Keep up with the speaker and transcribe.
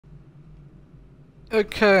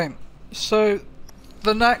Okay, so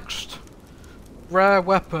the next rare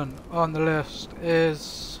weapon on the list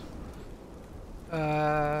is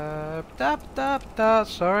sorry,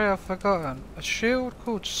 I've forgotten. A shield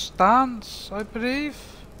called Stance, I believe.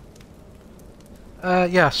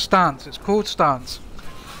 Yeah, Stance. It's called Stance.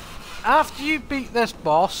 After you beat this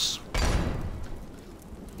boss,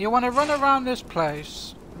 you want to run around this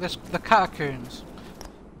place, the catacombs,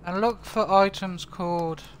 and look for items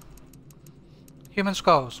called human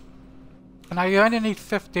skulls. Now you only need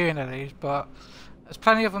 15 of these, but there's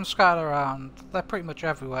plenty of them scattered around. They're pretty much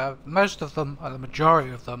everywhere. Most of them, or the majority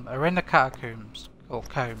of them, are in the catacombs, or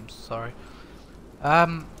combs, sorry.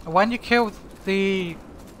 When you kill the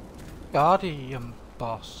Guardian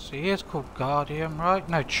boss, he is called Guardian, right?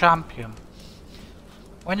 No, Champion.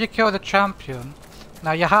 When you kill the Champion,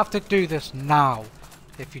 now you have to do this now.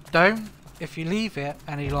 If you don't, if you leave it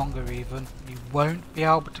any longer even, you won't be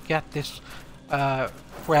able to get this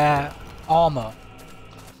rare armor.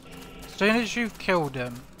 As soon as you've killed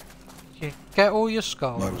him, you get all your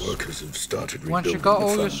skulls. My workers have started rebuilding. Once you've got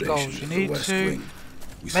all your skulls, you need to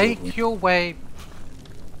make your way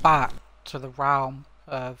back to the realm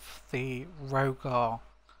of the Rogar.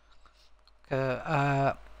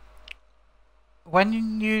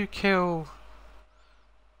 When you kill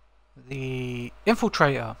the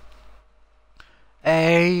infiltrator,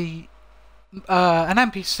 an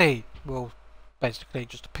NPC will basically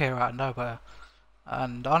just appear out of nowhere.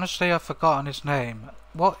 And honestly, I've forgotten his name.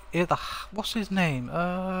 What's his name?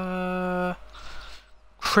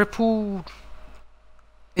 Crippled.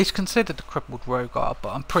 He's considered the crippled Rogar, but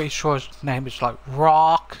I'm pretty sure his name is like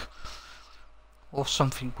Rock or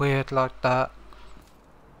something weird like that.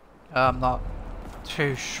 I'm not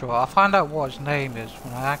too sure. I'll find out what his name is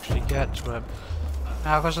when I actually get to him.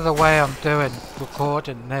 Now, because of the way I'm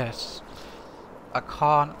recording this, I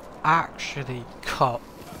can't actually cut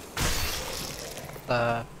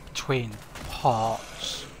between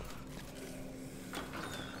parts.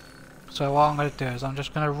 So what I'm going to do is I'm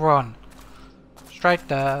just going to run straight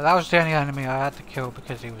there. That was the only enemy I had to kill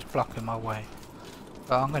because he was blocking my way.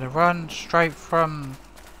 But I'm going to run straight from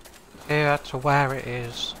here to where it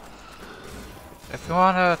is. If you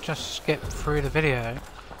want to just skip through the video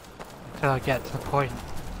until I get to the point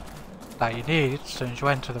that you need, as soon as you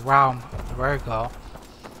enter the realm of the Rogar,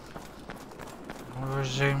 we'll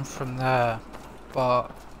resume from there.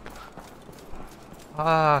 But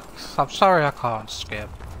I'm sorry I can't skip.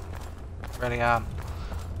 Really am.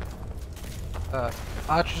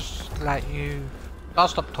 I'll just let you. I'll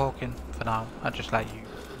stop talking for now. I'll just let you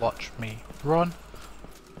watch me run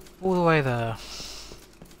all the way there.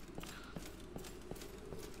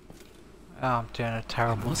 Oh, I'm doing a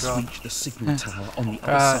terrible job. I must reach the signal tower on the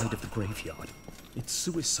other side of the graveyard. It's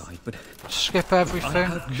suicide, but skip everything. I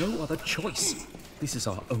have no other choice. This is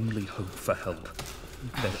our only hope for help.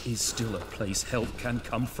 There is still a place help can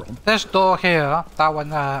come from. This door here, that one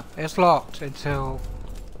there, is locked until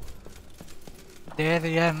near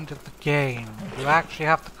the end of the game. You actually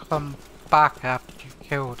have to come back after you've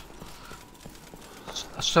killed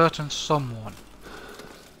a certain someone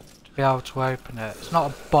to be able to open it. It's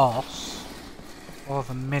not a boss, more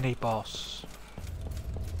of a mini boss.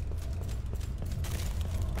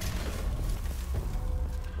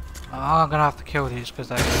 I'm gonna have to kill these because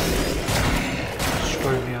they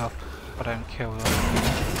screw me up if I don't kill them.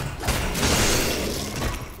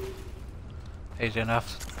 Easy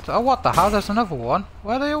enough. Oh, what the hell? There's another one.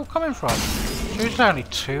 Where are they all coming from? There's only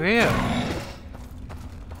two here.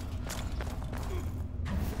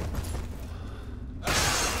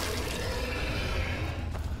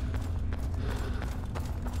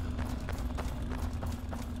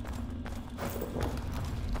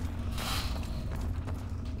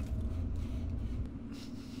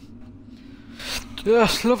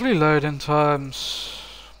 Yes, lovely loading times.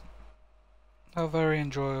 How very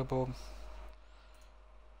enjoyable.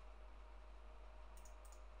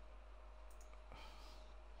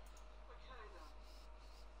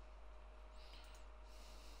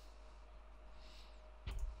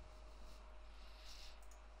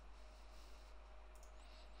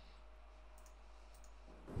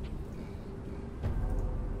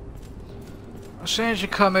 As soon as you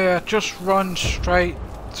come here, just run straight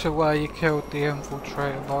to where you killed the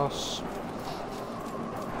infiltrator boss.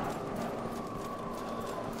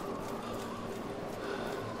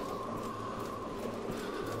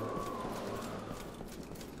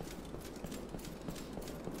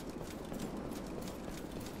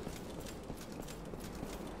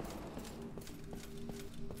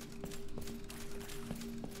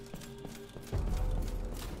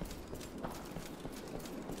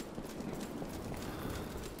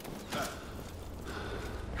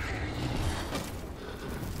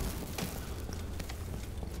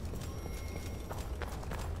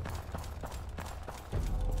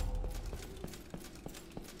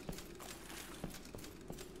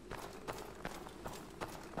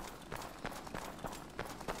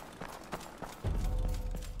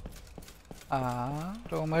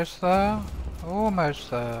 And almost there.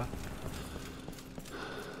 Almost there.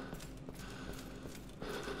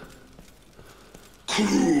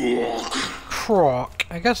 Croc.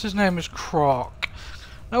 I guess his name is Croc.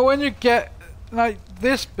 Now when you get like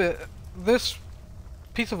this this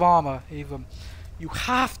piece of armor even, you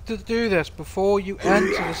have to do this before you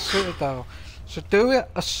enter the citadel. So do it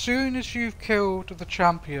as soon as you've killed the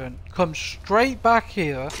champion. Come straight back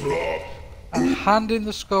here and hand in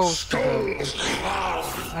the skulls to him.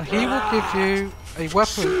 And he will give you a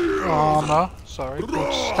weapon armor,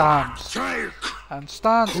 called Stance. And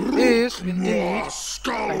Stance is indeed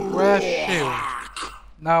a rare shield.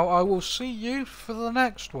 Now I will see you for the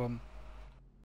next one.